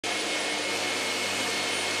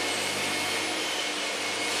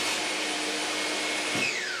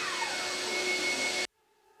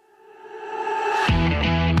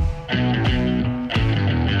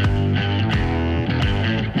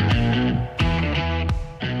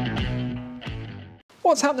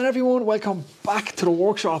What's happening, everyone? Welcome back to the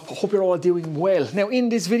workshop. I hope you're all doing well. Now in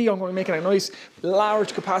this video I'm going to be making a nice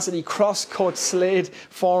large capacity cross-cut sled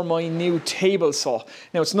for my new table saw.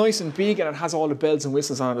 Now it's nice and big and it has all the bells and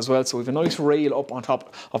whistles on it as well. So we have a nice rail up on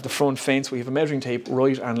top of the front fence. We have a measuring tape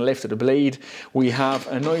right and left of the blade. We have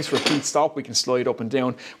a nice repeat stop we can slide up and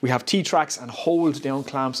down. We have T-tracks and hold down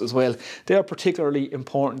clamps as well. They are particularly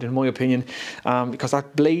important in my opinion because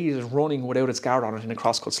that blade is running without its guard on it in a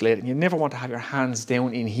cross-cut sled, and you never want to have your hands down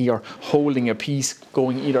in here holding a piece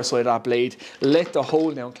going either side of that blade. Let the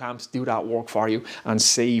hold down clamps do that work for you and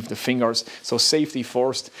save the fingers. So safety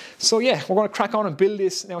first. So yeah, we're going to crack on and build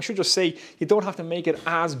this. Now I should just say, you don't have to make it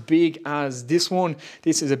as big as this one.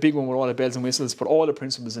 This is a big one with all the bells and whistles, but all the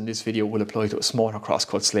principles in this video will apply to a smaller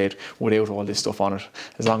cross-cut sled without all this stuff on it.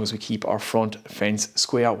 As long as we keep our front fence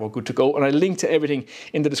square, we're good to go. And I link to everything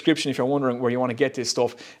in the description if you're wondering where you want to get this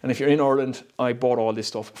stuff. And if you're in Ireland, I bought all this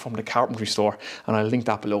stuff from the carpentry store and I'll link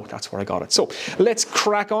that below. That's where I got it. So let's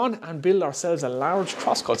crack on and build ourselves a large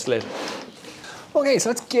cross-cut sled. Okay, so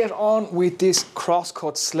let's get on with this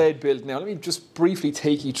cross-cut sled build. Now, let me just briefly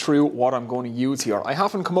take you through what I'm going to use here. I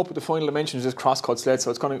haven't come up with the final dimensions of this cross-cut sled, so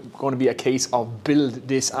it's going to be a case of build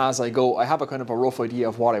this as I go. I have a kind of a rough idea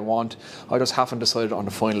of what I want. I just haven't decided on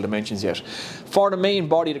the final dimensions yet. For the main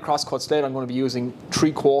body of the cross-cut sled, I'm going to be using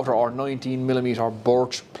 3/4 or 19mm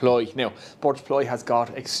birch ply. Now, birch ply has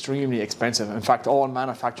got extremely expensive. In fact, all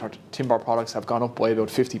manufactured timber products have gone up by about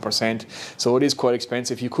 50%, so it is quite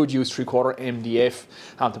expensive. You could use 3/4 MDF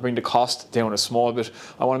to bring the cost down a small bit.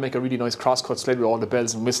 I want to make a really nice cross-cut sled with all the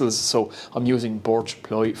bells and whistles, so I'm using birch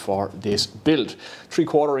ply for this build.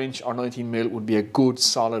 3/4 inch or 19mm would be a good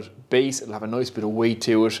solid base. It'll have a nice bit of weight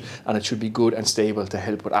to it and it should be good and stable to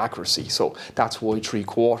help with accuracy, so that's why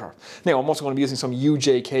 3/4. Now I'm also going to be using some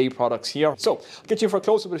UJK products here, so I'll get you for a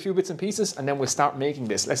close-up with a few bits and pieces and then we'll start making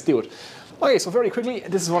this. Let's do it. Okay, so very quickly,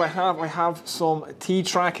 this is what I have. I have some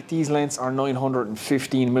T-track. These lengths are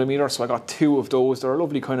 915mm, so I got 2 of those. They're a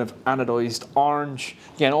lovely kind of anodized orange.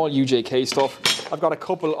 Again, all UJK stuff. I've got a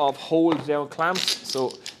couple of hold down clamps.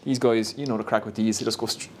 So these guys, you know the crack with these. You just go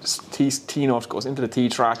T-nut goes into the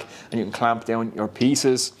T-track and you can clamp down your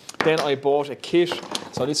pieces. Then I bought a kit.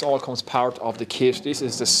 So this all comes part of the kit. This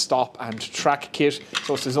is the stop and track kit.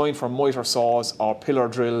 So it's designed for miter saws or pillar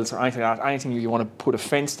drills or anything like that. Anything you want to put a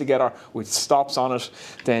fence together with stops on it,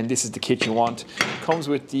 then this is the kit you want. It comes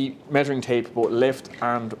with the measuring tape both left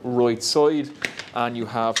and right side, and you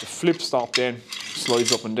have the flip stop then,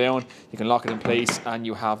 slides up and down. You can lock it in place, and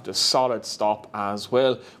you have the solid stop as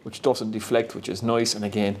well, which doesn't deflect, which is nice. And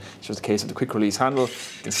again, it's just a case of the quick release handle.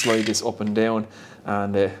 You can slide this up and down,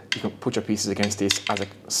 and you can put your pieces against this as a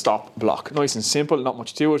stop block. Nice and simple, not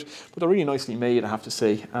much to it, but they're really nicely made, I have to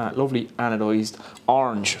say. Lovely anodized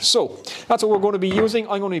orange. So that's what we're going to be using.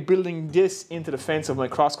 I'm going to be building this into the fence of my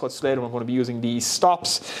crosscut sled, and we're going to be using these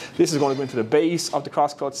stops. This is going to go into the base of the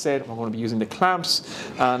crosscut sled. We're going to be using the clamps,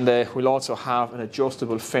 and we'll also have an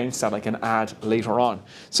adjustable fence that I can add later on.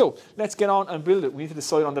 So let's get on and build it. We need to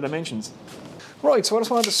decide on the dimensions. Right, so I just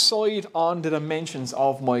want to decide on the dimensions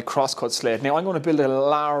of my crosscut sled. Now I'm going to build a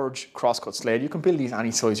large crosscut sled. You can build these any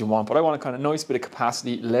size you want, but I want a kind of nice bit of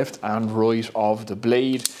capacity left and right of the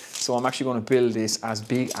blade. So I'm actually going to build this as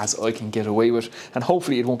big as I can get away with, and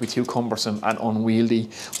hopefully it won't be too cumbersome and unwieldy.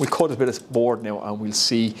 We'll cut a bit of board now and we'll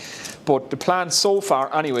see. But the plan so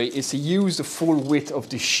far anyway is to use the full width of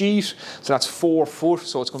the sheet. So that's 4 foot.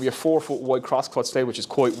 So it's going to be a 4 foot wide crosscut sled, which is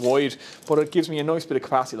quite wide, but it gives me a nice bit of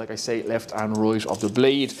capacity, like I say, left and right of the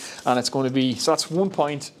blade. And it's going to be, so that's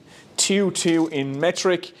 1.22 in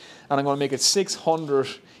metric, and I'm going to make it 600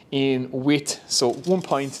 in width, so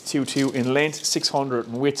 1.22 in length, 600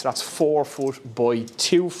 in width. That's 4 foot by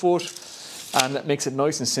 2 foot, and that makes it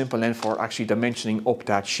nice and simple then for actually dimensioning up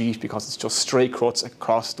that sheet, because it's just straight cuts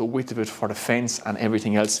across the width of it for the fence and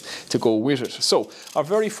everything else to go with it. So our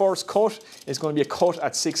very first cut is going to be a cut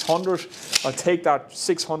at 600. I'll take that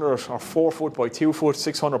 600 or 4 foot by 2 foot,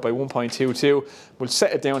 600 by 1.22. We'll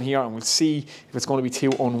set it down here and we'll see if it's going to be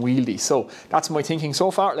too unwieldy. So that's my thinking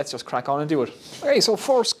so far. Let's just crack on and do it. Okay, so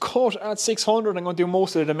first cut at 600. I'm going to do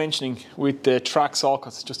most of the dimensioning with the track saw,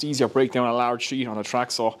 because it's just easier to break down a large sheet on a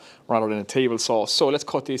track saw rather than a table saw. So let's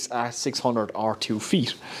cut this at 600 or 2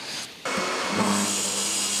 feet.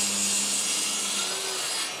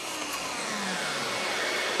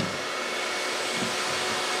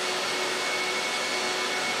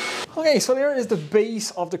 Okay, so there is the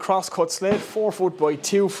base of the crosscut sled, 4 foot by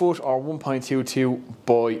 2 foot or 1.22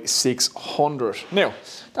 by 600. Now,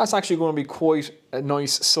 that's actually going to be quite a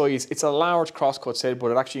nice size. It's a large crosscut set,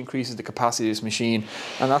 but it actually increases the capacity of this machine,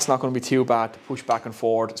 and that's not going to be too bad to push back and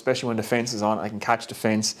forward, especially when the fence is on. I can catch the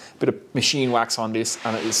fence, a bit of machine wax on this,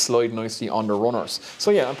 and it will slide nicely on the runners.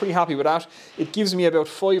 So yeah, I'm pretty happy with that. It gives me about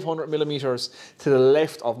 500 millimeters to the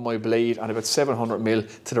left of my blade and about 700 mil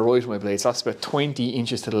to the right of my blade. So that's about 20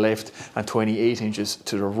 inches to the left and 28 inches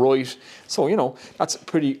to the right. So, you know, that's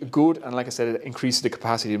pretty good. And like I said, it increases the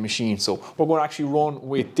capacity of the machine. So we're going to actually run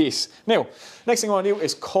with this. Now, next thing I want to do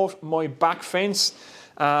is cut my back fence.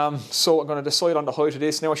 So I'm going to decide on the height of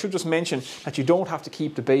this. Now I should just mention that you don't have to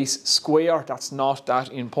keep the base square. That's not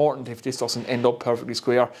that important. If this doesn't end up perfectly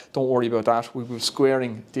square, don't worry about that. We'll be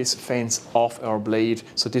squaring this fence off our blade,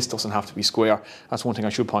 so this doesn't have to be square. That's one thing I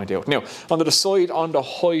should point out. Now, I'm going to decide on the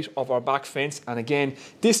height of our back fence, and again,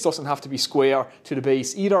 this doesn't have to be square to the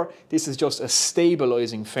base either. This is just a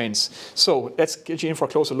stabilizing fence. So let's get you in for a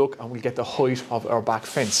closer look and we'll get the height of our back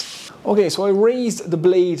fence. Okay, so I raised the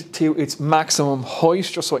blade to its maximum height,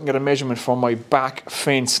 just so I can get a measurement for my back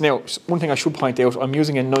fence. Now, one thing I should point out, I'm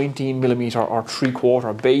using a 19mm or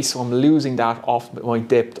 3/4 base, so I'm losing that off my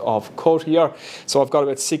depth of cut here. So I've got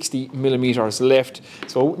about 60mm left,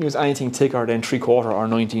 so I wouldn't use anything thicker than 3/4 or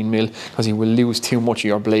 19mm because you will lose too much of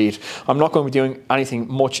your blade. I'm not going to be doing anything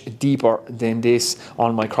much deeper than this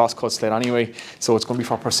on my crosscut sled anyway, so it's going to be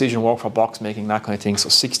for precision work, for box making, that kind of thing. So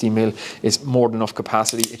 60mm is more than enough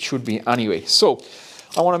capacity. It should be anyway. So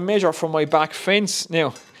I want to measure from my back fence.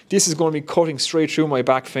 Now, this is going to be cutting straight through my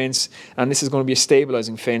back fence, and this is going to be a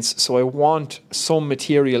stabilizing fence. So I want some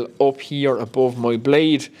material up here above my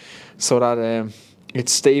blade so that it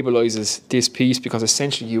stabilizes this piece, because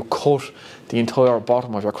essentially you cut the entire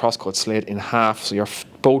bottom of your crosscut sled in half, so your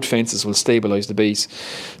both fences will stabilize the base.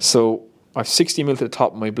 So I have 60mm to the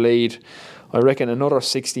top of my blade. I reckon another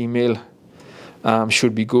 60mm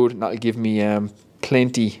should be good, and that'll give me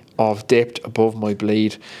plenty of depth above my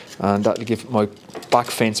blade, and that will give my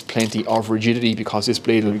back fence plenty of rigidity, because this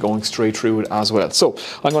blade will be going straight through it as well. So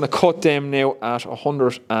I'm going to cut them now at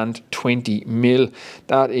 120mm.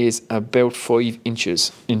 That is about 5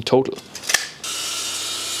 inches in total.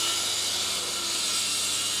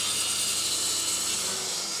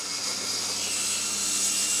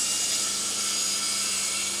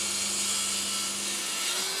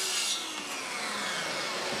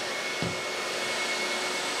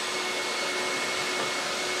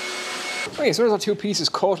 Okay, so there's our two pieces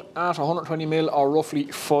cut at 120mm, or roughly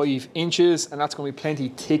 5 inches, and that's going to be plenty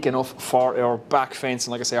thick enough for our back fence.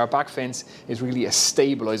 And like I say, our back fence is really a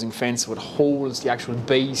stabilizing fence, so it holds the actual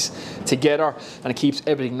base together and it keeps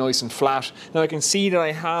everything nice and flat. Now I can see that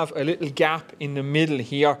I have a little gap in the middle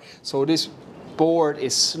here, so this board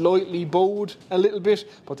is slightly bowed a little bit,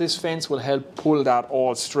 but this fence will help pull that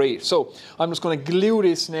all straight. So I'm just going to glue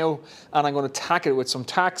this now, and I'm going to tack it with some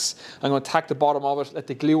tacks. I'm going to tack the bottom of it, let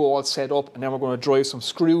the glue all set up, and then we're going to drive some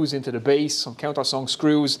screws into the base, some countersunk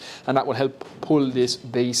screws, and that will help pull this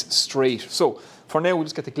base straight. So for now, we'll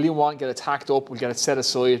just get the glue on, get it tacked up, we'll get it set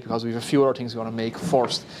aside because we have a few other things we want to make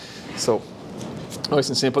first. So nice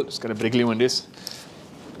and simple, just get a bit of glue in this.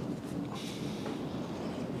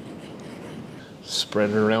 Spread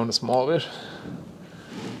it around a small bit.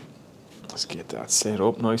 Let's get that set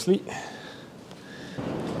up nicely.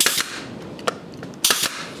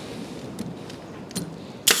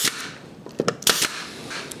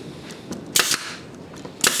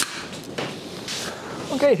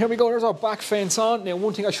 Okay, here we go, there's our back fence on. Now,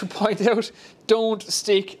 one thing I should point out, don't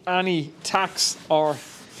stick any tacks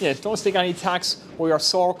where your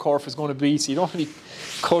saw curve is going to be, so you don't have to be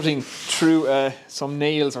cutting through some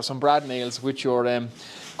nails or some brad nails with your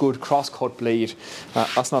good cross-cut blade.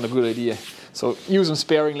 That's not a good idea. So use them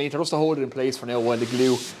sparingly just to hold it in place for now while the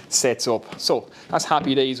glue sets up. So that's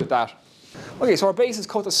happy days with that. Okay, so our base is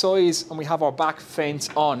cut to size and we have our back fence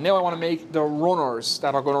on. Now I want to make the runners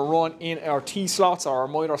that are going to run in our T-slots or our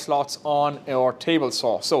miter slots on our table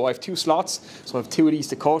saw. So I have two slots, so I have two of these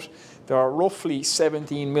to cut. They are roughly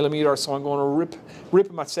 17mm, so I'm going to rip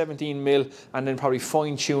them at 17mm and then probably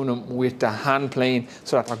fine tune them with the hand plane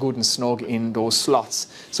so that they're good and snug in those slots.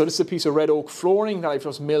 So this is a piece of red oak flooring that I've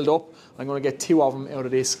just milled up. I'm going to get two of them out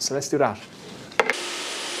of this, so let's do that.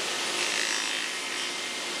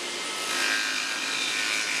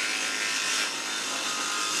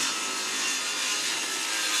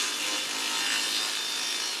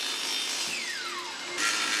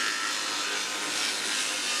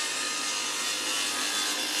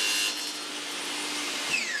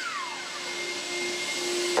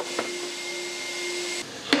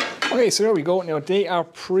 Okay, so there we go. Now they are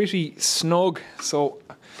pretty snug, so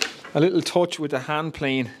a little touch with the hand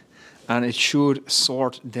plane and it should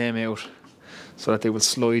sort them out so that they will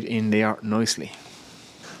slide in there nicely.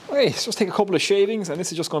 Okay, let's just take a couple of shavings, and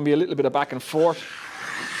this is just going to be a little bit of back and forth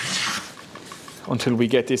until we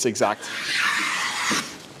get this exact.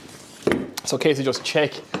 It's okay to just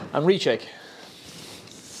check and recheck.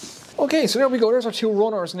 Okay, so there we go. There's our two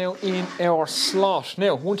runners now in our slot.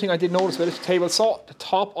 Now, one thing I did notice about this table saw, the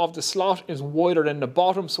top of the slot is wider than the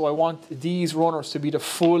bottom, so I want these runners to be the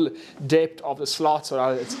full depth of the slot so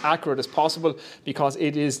that it's accurate as possible, because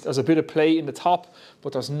there's a bit of play in the top,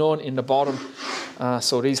 but there's none in the bottom.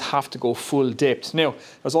 So these have to go full depth. Now,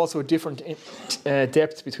 there's also a different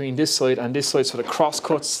depth between this side and this side. So the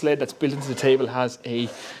cross-cut sled that's built into the table has a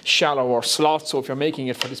shallower slot. So if you're making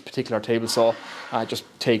it for this particular table saw, just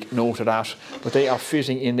take note of that. But they are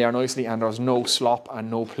fitting in there nicely, and there's no slop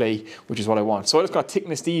and no play, which is what I want. So I just got to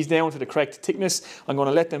thickness these down to the correct thickness. I'm going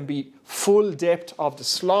to let them be full depth of the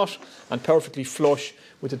slot and perfectly flush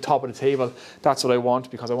with the top of the table. That's what I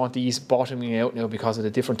want, because I want these bottoming out now because of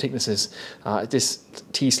the different thicknesses. This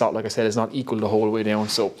T-slot, like I said, is not equal the whole way down,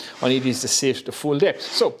 so I need these to sit the full depth.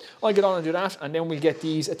 So I'll get on and do that, and then we'll get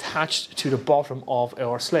these attached to the bottom of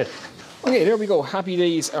our sled. Okay, there we go. Happy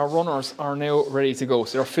days. Our runners are now ready to go.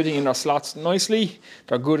 So they're fitting in their slots nicely.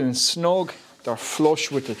 They're good and snug. They're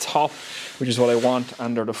flush with the top, which is what I want,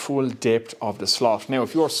 and they're the full depth of the slot. Now,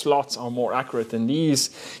 if your slots are more accurate than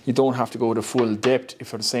these, you don't have to go to full depth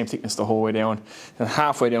if they're the same thickness the whole way down. And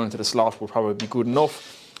halfway down into the slot will probably be good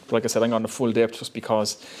enough. But like I said, I'm on the full depth just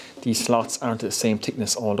because these slots aren't the same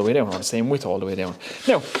thickness all the way down, or the same width all the way down.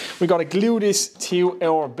 Now, we got to glue this to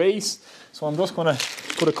our base. So I'm just going to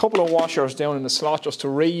put a couple of washers down in the slot just to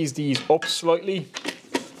raise these up slightly.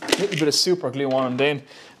 A little bit of super glue on them then,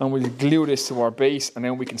 and we'll glue this to our base, and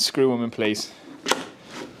then we can screw them in place.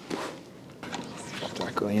 Drop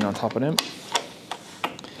that guy in on top of them.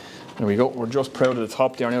 There we go. We're just proud of the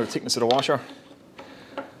top there now, the thickness of the washer.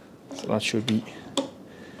 So that should be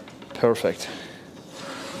perfect.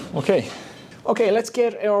 Okay, let's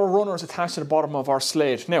get our runners attached to the bottom of our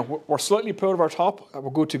sled. Now, we're slightly proud of our top.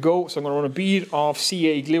 We're good to go. So I'm going to run a bead of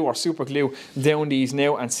CA glue or super glue down these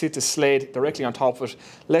now and sit the sled directly on top of it.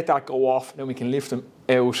 Let that go off, then we can lift them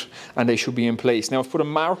out and they should be in place. Now, I've put a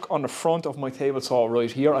mark on the front of my table saw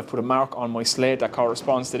right here. I've put a mark on my sled that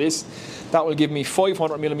corresponds to this. That will give me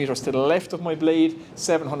 500 millimeters to the left of my blade,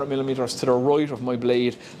 700 millimeters to the right of my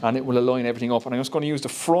blade, and it will align everything up. And I'm just going to use the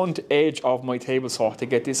front edge of my table saw to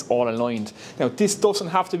get this all aligned. Now, this doesn't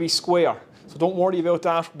have to be square, so don't worry about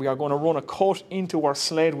that. We are going to run a cut into our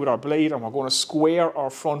sled with our blade, and we're going to square our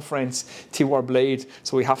front fence to our blade,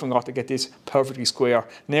 so we haven't got to get this perfectly square.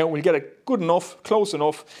 Now, we'll get it good enough, close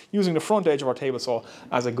enough, using the front edge of our table saw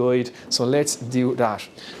as a guide. So let's do that.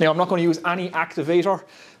 Now, I'm not going to use any activator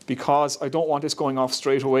because I don't want this going off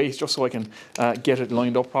straight away. It's just so I can get it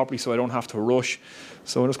lined up properly so I don't have to rush.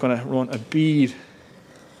 So I'm just going to run a bead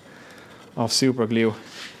of super glue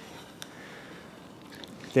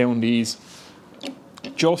down these,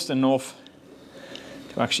 just enough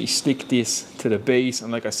to actually stick this to the base. And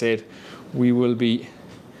like I said, we will be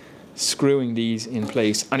screwing these in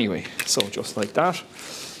place anyway. So just like that.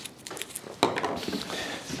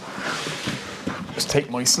 Just take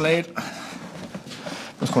my sled.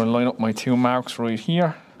 I'm just going to line up my two marks right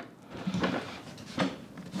here.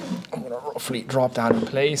 I'm going to roughly drop that in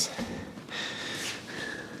place.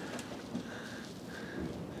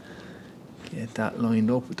 Get that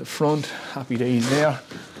lined up with the front. Happy days there.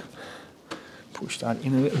 Push that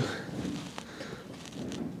in a little.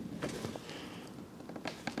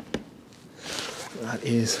 That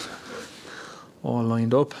is all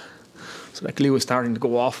lined up. So that glue is starting to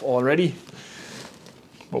go off already.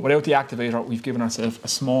 But without the activator, we've given ourselves a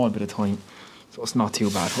small bit of time. So it's not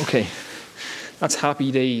too bad. Okay, that's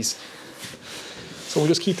happy days. So we'll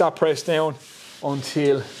just keep that pressed down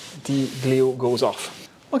until the glue goes off.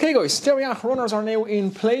 Okay guys, there we are. Runners are now in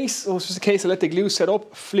place. So it's just a case of let the glue set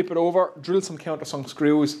up, flip it over, drill some countersunk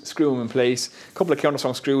screws, screw them in place, a couple of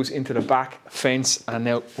countersunk screws into the back fence, and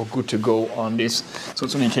now we're good to go on this. So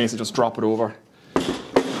it's only a case of just drop it over,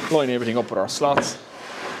 line everything up with our slots,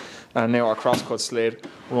 and now our crosscut sled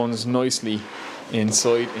runs nicely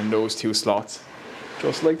inside in those two slots.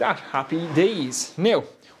 Just like that. Happy days. Now,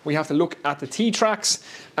 we have to look at the T-tracks,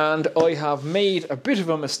 and I have made a bit of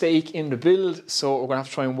a mistake in the build, so we're going to have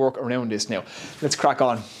to try and work around this now. Let's crack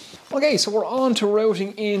on. Okay, so we're on to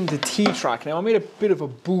routing in the T-track. Now, I made a bit of a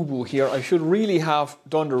boo-boo here. I should really have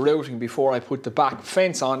done the routing before I put the back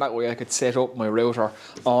fence on. That way I could set up my router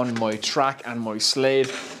on my track and my sled.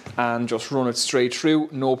 and just run it straight through,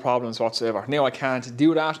 no problems whatsoever. Now I can't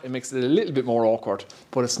do that, it makes it a little bit more awkward,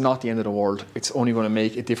 but it's not the end of the world. It's only going to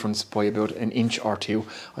make a difference by about an inch or two.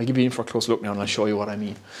 I'll give you in for a close look now and I'll show you what I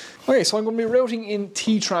mean. Okay, so I'm going to be routing in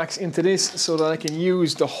T-tracks into this so that I can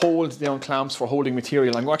use the hold down clamps for holding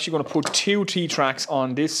material. I'm actually going to put 2 T-tracks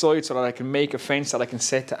on this side so that I can make a fence that I can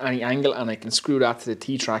set to any angle, and I can screw that to the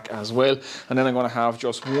T-track as well. And then I'm going to have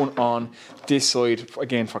just one on this side,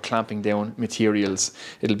 again for clamping down materials.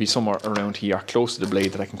 It'll be somewhere around here, close to the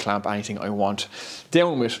blade, that I can clamp anything I want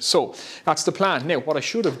down with. So that's the plan. Now what I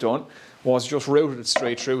should have done was just routed it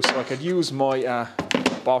straight through, so I could use my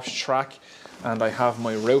Bosch track, and I have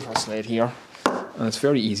my router sled here, and it's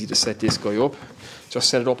very easy to set this guy up. Just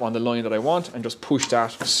set it up on the line that I want and just push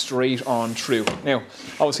that straight on through. Now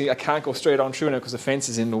obviously I can't go straight on through now because the fence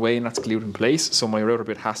is in the way and that's glued in place, so my router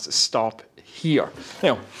bit has to stop here.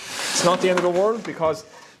 Now it's not the end of the world because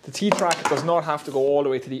the T-track does not have to go all the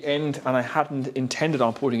way to the end, and I hadn't intended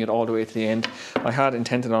on putting it all the way to the end. I had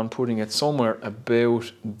intended on putting it somewhere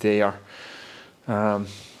about there.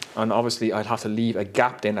 And obviously I'd have to leave a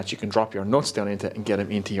gap then that you can drop your nuts down into and get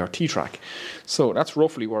them into your T-track. So that's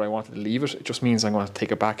roughly where I wanted to leave it. It just means I'm going to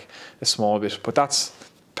take it back a small bit, but that's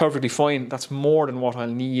perfectly fine. That's more than what I'll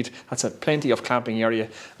need. That's plenty of clamping area,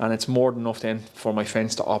 and it's more than enough then for my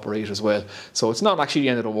fence to operate as well. So it's not actually the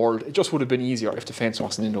end of the world. It just would have been easier if the fence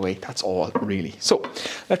wasn't in the way. That's all really. So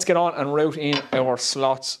let's get on and route in our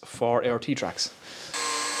slots for our T-tracks.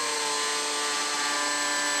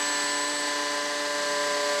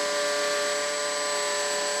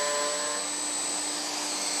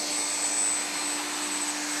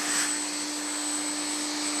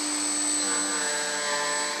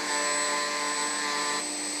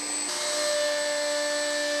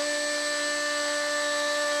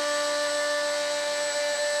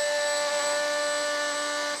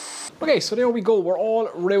 Okay, so there we go, we're all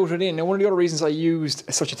routed in. Now one of the other reasons I used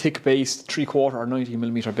such a thick base, 3/4 or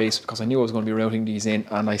 90mm base, because I knew I was going to be routing these in,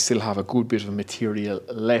 and I still have a good bit of material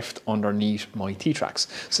left underneath my T-tracks.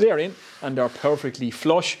 So they're in and they're perfectly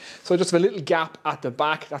flush. So I just have a little gap at the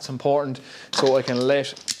back, that's important, so I can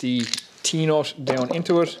let the T-nut down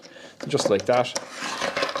into it, just like that.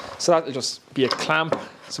 So that'll just be a clamp.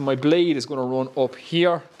 So my blade is going to run up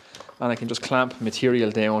here, and I can just clamp material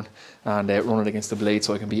down and run it against the blade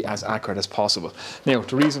so I can be as accurate as possible. Now,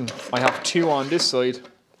 the reason I have 2 on this side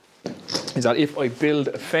is that if I build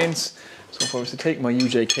a fence, so if I was to take my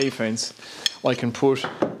UJK fence, I can put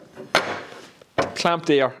clamp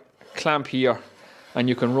there, clamp here, and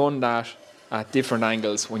you can run that at different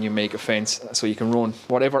angles when you make a fence. So you can run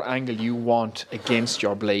whatever angle you want against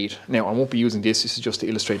your blade. Now, I won't be using this is just to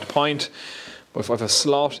illustrate the point, but if I have a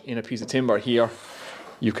slot in a piece of timber here,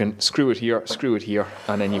 you can screw it here,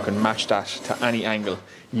 and then you can match that to any angle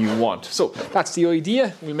you want. So that's the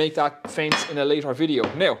idea. We'll make that fence in a later video.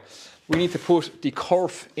 Now, we need to put the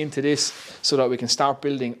curve into this so that we can start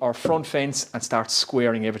building our front fence and start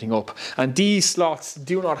squaring everything up. And these slots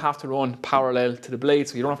do not have to run parallel to the blade,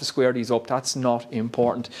 so you don't have to square these up. That's not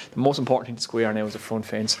important. The most important thing to square now is the front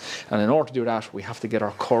fence. And in order to do that, we have to get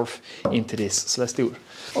our curve into this. So let's do it.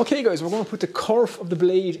 Okay guys, we're going to put the curve of the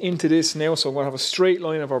blade into this now. So I'm going to have a straight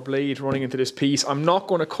line of our blade running into this piece. I'm not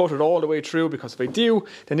going to cut it all the way through, because if I do,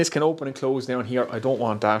 then this can open and close down here. I don't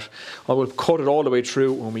want that. I will cut it all the way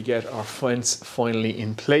through when we get our fence finally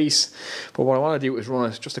in place. But what I want to do is run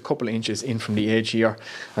it just a couple of inches in from the edge here,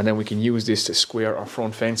 and then we can use this to square our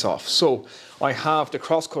front fence off. So I have the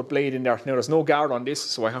crosscut blade in there. Now there's no guard on this,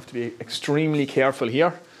 so I have to be extremely careful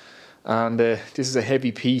here. And this is a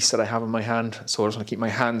heavy piece that I have in my hand, so I just want to keep my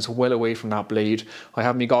hands well away from that blade. I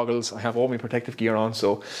have my goggles, I have all my protective gear on,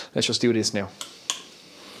 so let's just do this now.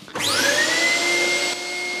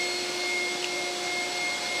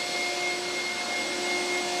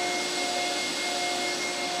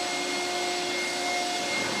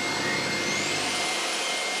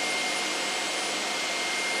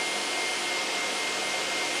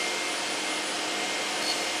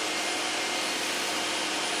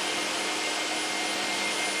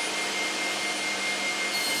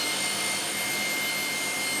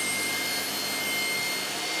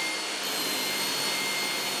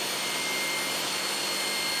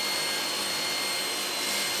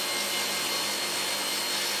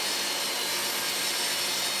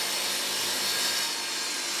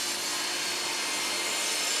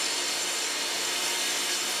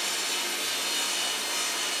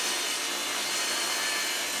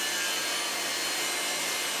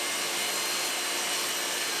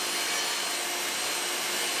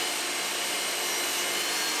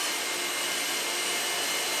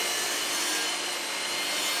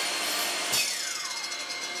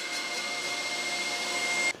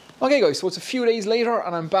 Okay guys, so it's a few days later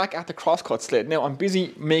and I'm back at the crosscut sled. Now I'm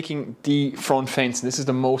busy making the front fence, and this is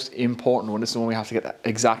the most important one. This is the one we have to get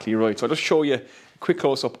exactly right. So I'll just show you a quick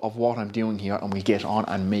close-up of what I'm doing here and we get on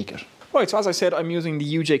and make it. Right, so as I said, I'm using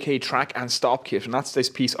the UJK track and stop kit, and that's this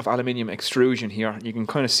piece of aluminium extrusion here. You can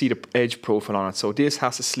kind of see the edge profile on it. So this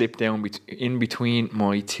has to slip down in between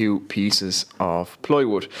my two pieces of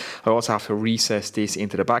plywood. I also have to recess this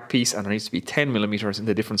into the back piece, and there needs to be 10 millimeters in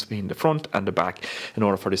the difference between the front and the back in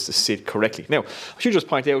order for this to sit correctly. Now, I should just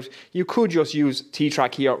point out, you could just use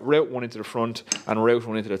T-track here, route one into the front and route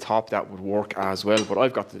one into the top. That would work as well, but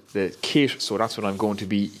I've got the kit, so that's what I'm going to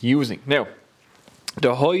be using. Now,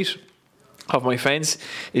 the height of my fence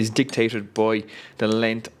is dictated by the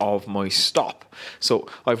length of my stop. So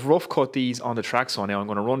I've rough cut these on the track saw. Now I'm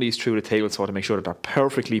going to run these through the table saw to make sure that they're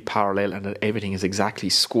perfectly parallel and that everything is exactly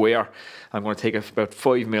square. I'm going to take about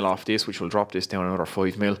 5 mil off this, which will drop this down another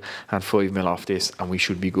 5 mil, and 5 mil off this, and we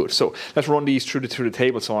should be good. So let's run these through the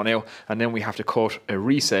table saw now, and then we have to cut a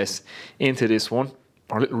recess into this one,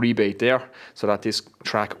 or a little rebate there, so that this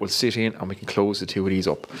track will sit in and we can close the two of these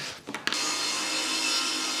up.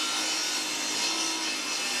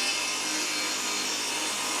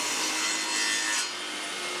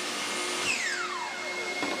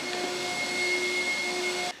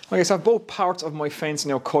 Okay, so I have both parts of my fence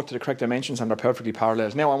now cut to the correct dimensions and they're perfectly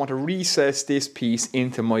parallel. Now I want to recess this piece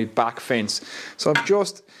into my back fence. So I've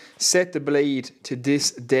just set the blade to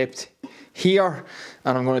this depth here,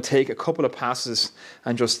 and I'm going to take a couple of passes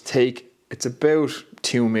and just take, it's about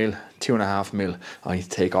 2 mil, 2.5 mil I need to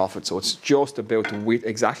take off it. So it's just about the width,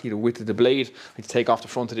 exactly the width of the blade. I need to take off the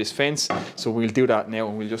front of this fence. So we'll do that now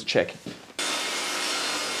and we'll just check.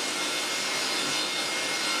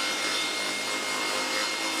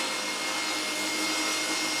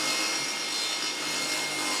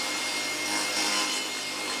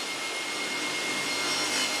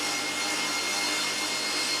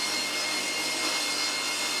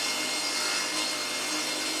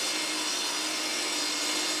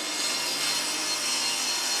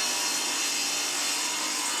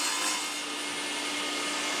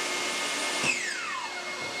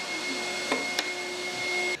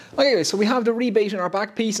 Okay, so we have the rebate in our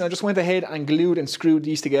back piece, and I just went ahead and glued and screwed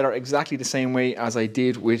these together exactly the same way as I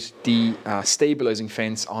did with the stabilizing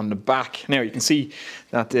fence on the back. Now you can see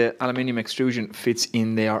that the aluminium extrusion fits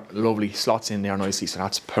in there, lovely, slots in there nicely, so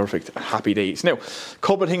that's perfect, happy days. Now, a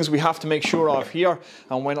couple of things we have to make sure of here,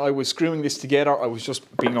 and when I was screwing this together, I was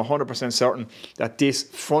just being 100% certain that this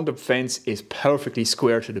front of fence is perfectly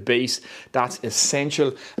square to the base. That's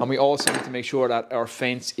essential, and we also need to make sure that our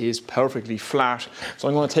fence is perfectly flat. So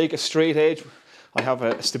I'm going to take a straight edge. I have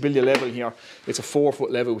a stability level here. It's a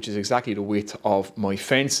 4-foot level, which is exactly the width of my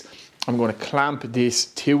fence. I'm going to clamp this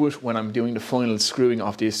to it when I'm doing the final screwing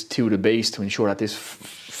of this to the base to ensure that this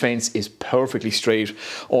fence is perfectly straight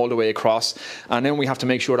all the way across. And then we have to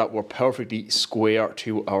make sure that we're perfectly square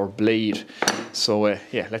to our blade. So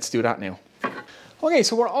yeah, let's do that now. Okay,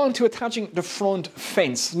 so we're on to attaching the front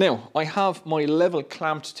fence. Now, I have my level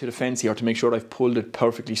clamped to the fence here to make sure I've pulled it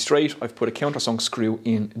perfectly straight. I've put a countersunk screw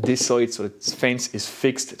in this side so the fence is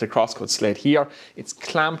fixed to the crosscut sled here. It's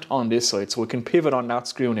clamped on this side, so I can pivot on that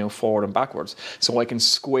screw now forward and backwards so I can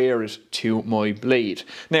square it to my blade.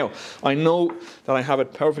 Now, I know that I have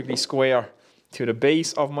it perfectly square to the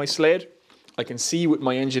base of my sled. I can see with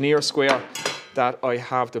my engineer square that I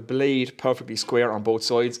have the blade perfectly square on both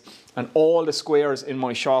sides, and all the squares in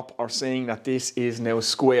my shop are saying that this is now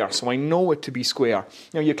square, so I know it to be square.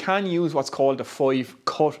 Now you can use what's called the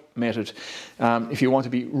 5-cut method if you want to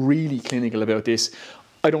be really clinical about this.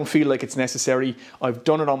 I don't feel like it's necessary. I've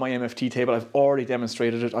done it on my MFT table, I've already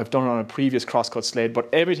demonstrated it, I've done it on a previous crosscut sled, but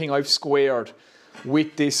everything I've squared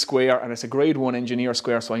with this square, and it's a grade 1 engineer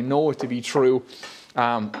square, so I know it to be true.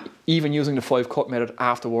 Even using the 5-cut method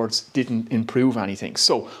afterwards didn't improve anything.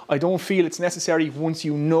 So I don't feel it's necessary. Once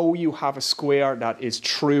you know you have a square that is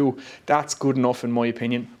true, that's good enough in my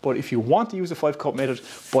opinion. But if you want to use the 5-cut method,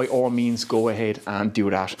 by all means go ahead and do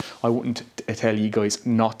that. I wouldn't tell you guys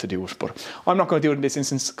not to do it, but I'm not going to do it in this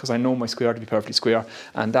instance because I know my square to be perfectly square,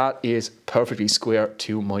 and that is perfectly square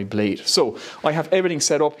to my blade. So I have everything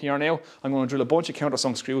set up here now. I'm going to drill a bunch of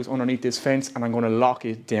countersunk screws underneath this fence, and I'm going to lock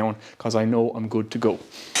it down because I know I'm good to go.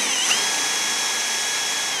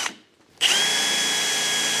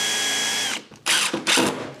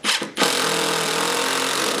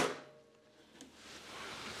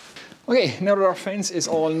 Okay, now that our fence is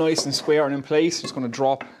all nice and square and in place, I'm just going to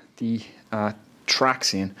drop the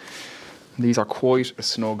tracks in. These are quite a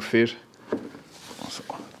snug fit. So,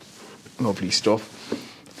 lovely stuff.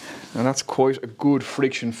 And that's quite a good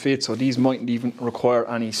friction fit, so these mightn't even require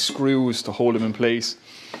any screws to hold them in place.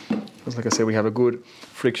 Because like I said, we have a good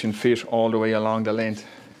friction fit all the way along the length.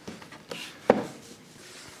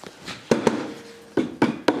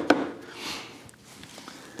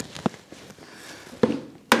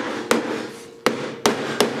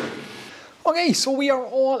 Okay, so we are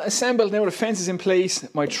all assembled now. The fence is in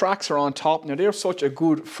place. My tracks are on top. Now they're such a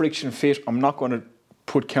good friction fit. I'm not going to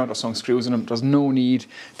put countersunk screws in them. There's no need.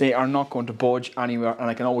 They are not going to budge anywhere, and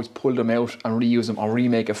I can always pull them out and reuse them or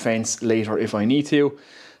remake a fence later if I need to.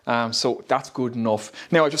 So that's good enough.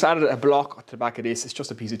 Now I just added a block to the back of this. It's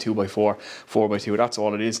just a piece of 2x4, 4x2, that's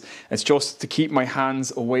all it is. It's just to keep my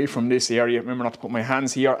hands away from this area. Remember not to put my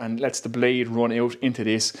hands here, and lets the blade run out into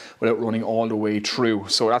this without running all the way through.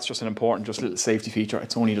 So that's just an important, just little safety feature.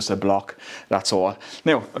 It's only just a block, that's all.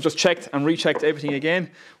 Now I've just checked and rechecked everything again.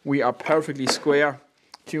 We are perfectly square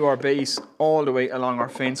to our base all the way along our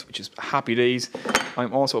fence, which is happy days.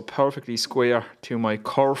 I'm also perfectly square to my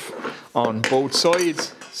kerf on both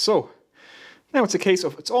sides. So now it's a case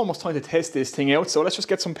of, it's almost time to test this thing out. So let's just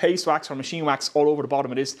get some paste wax or machine wax all over the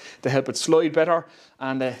bottom of this to help it slide better,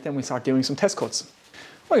 and then we start doing some test cuts.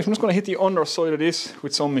 Right, I'm just going to hit the underside of this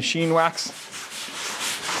with some machine wax.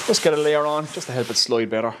 Just get a layer on just to help it slide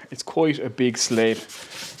better. It's quite a big sled,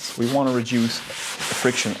 so we want to reduce the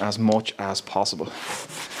friction as much as possible.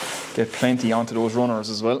 Get plenty onto those runners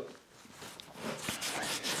as well.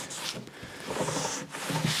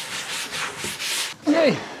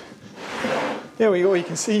 Okay, there we go. You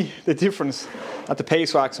can see the difference that the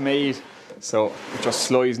paste wax made. So it just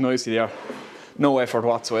slides nicely there. No effort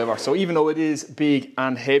whatsoever. So even though it is big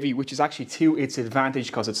and heavy, which is actually to its advantage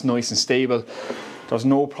because it's nice and stable, there's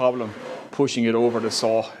no problem pushing it over the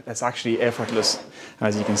saw. It's actually effortless,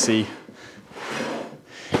 as you can see.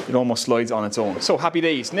 It almost slides on its own. So happy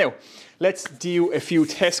days. Now, let's do a few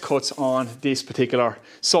test cuts on this particular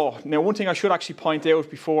saw. Now, one thing I should actually point out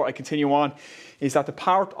before I continue on is that the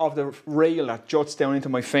part of the rail that juts down into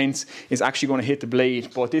my fence is actually going to hit the blade,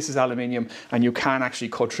 but this is aluminium and you can actually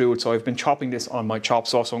cut through it. So I've been chopping this on my chop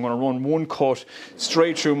saw, so I'm going to run one cut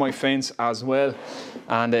straight through my fence as well,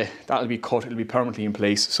 and that'll be cut, it'll be permanently in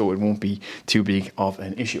place, so it won't be too big of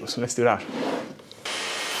an issue. So let's do that.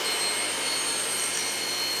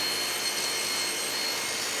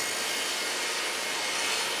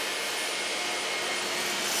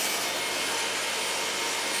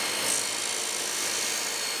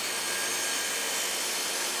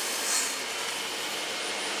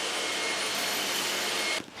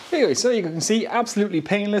 Anyway, so you can see, absolutely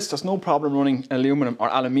painless. There's no problem running aluminum or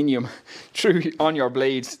aluminium through on your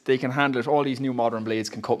blades. They can handle it. All these new modern blades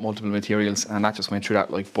can cut multiple materials, and that just went through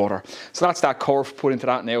that like butter. So that's that curve put into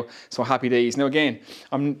that now. So happy days. Now again,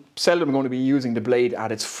 I'm seldom going to be using the blade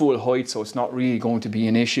at its full height, so it's not really going to be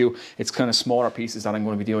an issue. It's kind of smaller pieces that I'm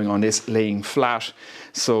going to be doing on this, laying flat.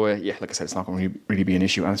 So yeah, like I said, it's not going to really be an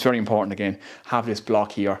issue. And it's very important, again, have this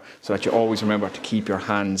block here so that you always remember to keep your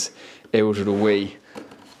hands out of the way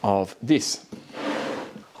of this.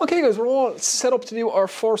 Okay guys, we're all set up to do our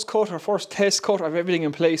first cut, our first test cut. I have everything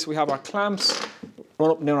in place. We have our clamps, run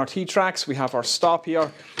up and down our T-tracks. We have our stop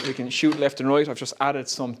here. We can shoot left and right. I've just added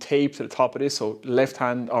some tape to the top of this, so left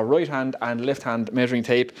hand or right hand and left hand measuring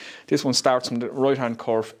tape. This one starts from the right hand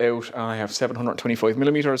curve out, and I have 725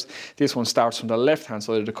 millimeters. This one starts from the left hand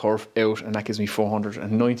side of the curve out, and that gives me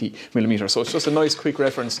 490 millimeters. So it's just a nice quick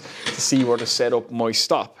reference to see where to set up my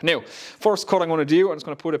stop. Now, first cut I'm going to do, I'm just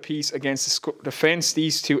going to put a piece against the fence.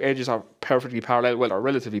 These two edges are perfectly parallel. Well, they're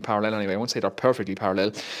relatively parallel anyway. I won't say they're perfectly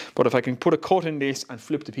parallel, but if I can put a cut in this and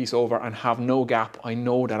flip the piece over and have no gap, I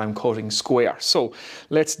know that I'm cutting square. So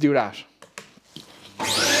let's do that.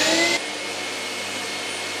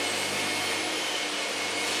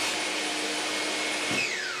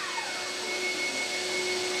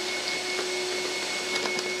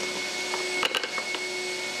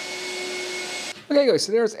 Okay guys,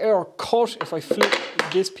 so there's our cut. If I flip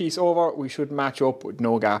this piece over, we should match up with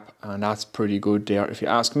no gap, and that's pretty good there if you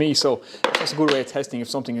ask me. So that's a good way of testing if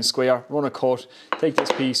something is square. Run a cut, take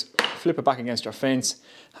this piece, flip it back against your fence,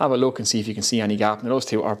 have a look and see if you can see any gap. Now those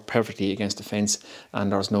two are perfectly against the fence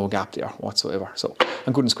and there's no gap there whatsoever. So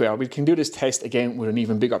I'm good and square. We can do this test again with an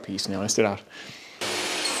even bigger piece now. Let's do that.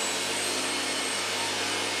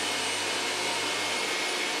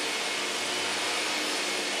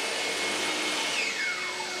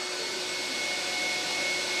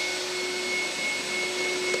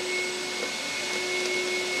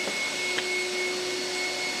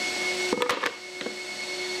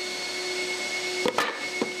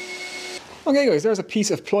 Okay guys, there's a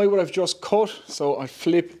piece of plywood I've just cut. So I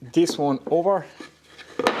flip this one over,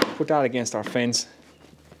 put that against our fence.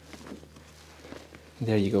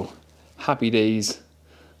 There you go. Happy days.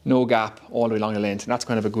 no gap all the way along the length, and that's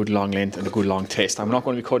kind of a good long length and a good long test. I'm not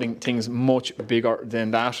going to be cutting things much bigger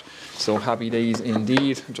than that, so happy days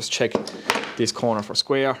indeed. Just check this corner for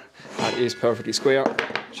square. That is perfectly square.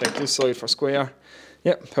 Check this side for square.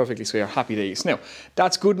 Yep, perfectly square. Happy days. Now,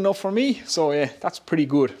 that's good enough for me, so that's pretty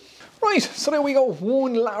good. Right, so there we go,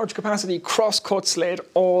 one large capacity cross-cut sled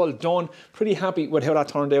all done. Pretty happy with how that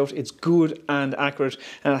turned out. It's good and accurate,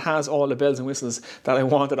 and it has all the bells and whistles that I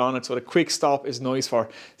wanted on it. So the quick stop is nice for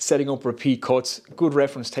setting up repeat cuts, good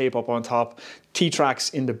reference tape up on top,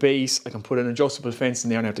 T-tracks in the base. I can put an adjustable fence in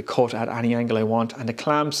there and I have to cut at any angle I want, and the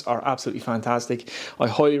clamps are absolutely fantastic. I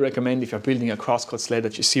highly recommend if you're building a cross-cut sled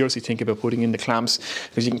that you seriously think about putting in the clamps,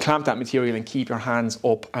 because you can clamp that material and keep your hands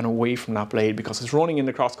up and away from that blade, because it's running in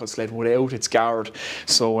the cross-cut sled without its guard.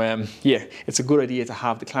 So yeah, it's a good idea to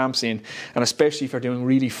have the clamps in, and especially if you're doing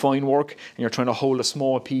really fine work and you're trying to hold a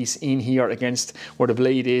small piece in here against where the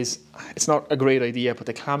blade is. It's not a great idea, but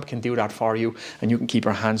the clamp can do that for you, and you can keep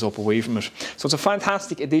your hands up away from it. So it's a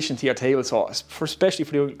fantastic addition to your table saw, especially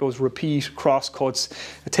for those repeat cross cuts.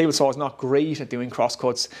 The table saw is not great at doing cross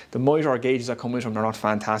cuts. The miter gauges that come with them are not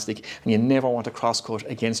fantastic, and you never want to cross cut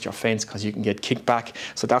against your fence because you can get kicked back.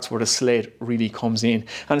 So that's where the Sled really comes in,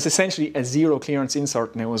 and it's essentially a zero clearance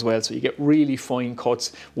insert now as well, so you get really fine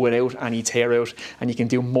cuts without any tear out, and you can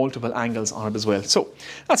do multiple angles on it as well. So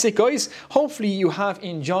that's it, guys. Hopefully you have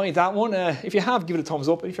enjoyed that one. If you have, give it a thumbs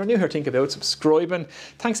up, and if you're new here, think about subscribing.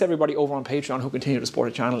 Thanks to everybody over on Patreon who continue to support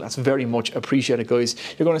the channel. That's very much appreciated, guys.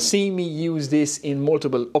 You're going to see me use this in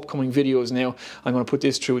multiple upcoming videos now. I'm going to put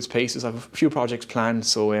this through its paces. I have a few projects planned,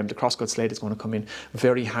 so the crosscut sled is going to come in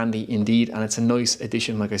very handy indeed, and it's a nice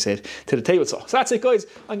addition, like I said, to the table saw. So that's it, guys.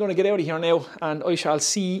 I'm going to get out of here now, and I shall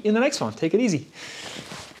see you in the next one. Take it easy.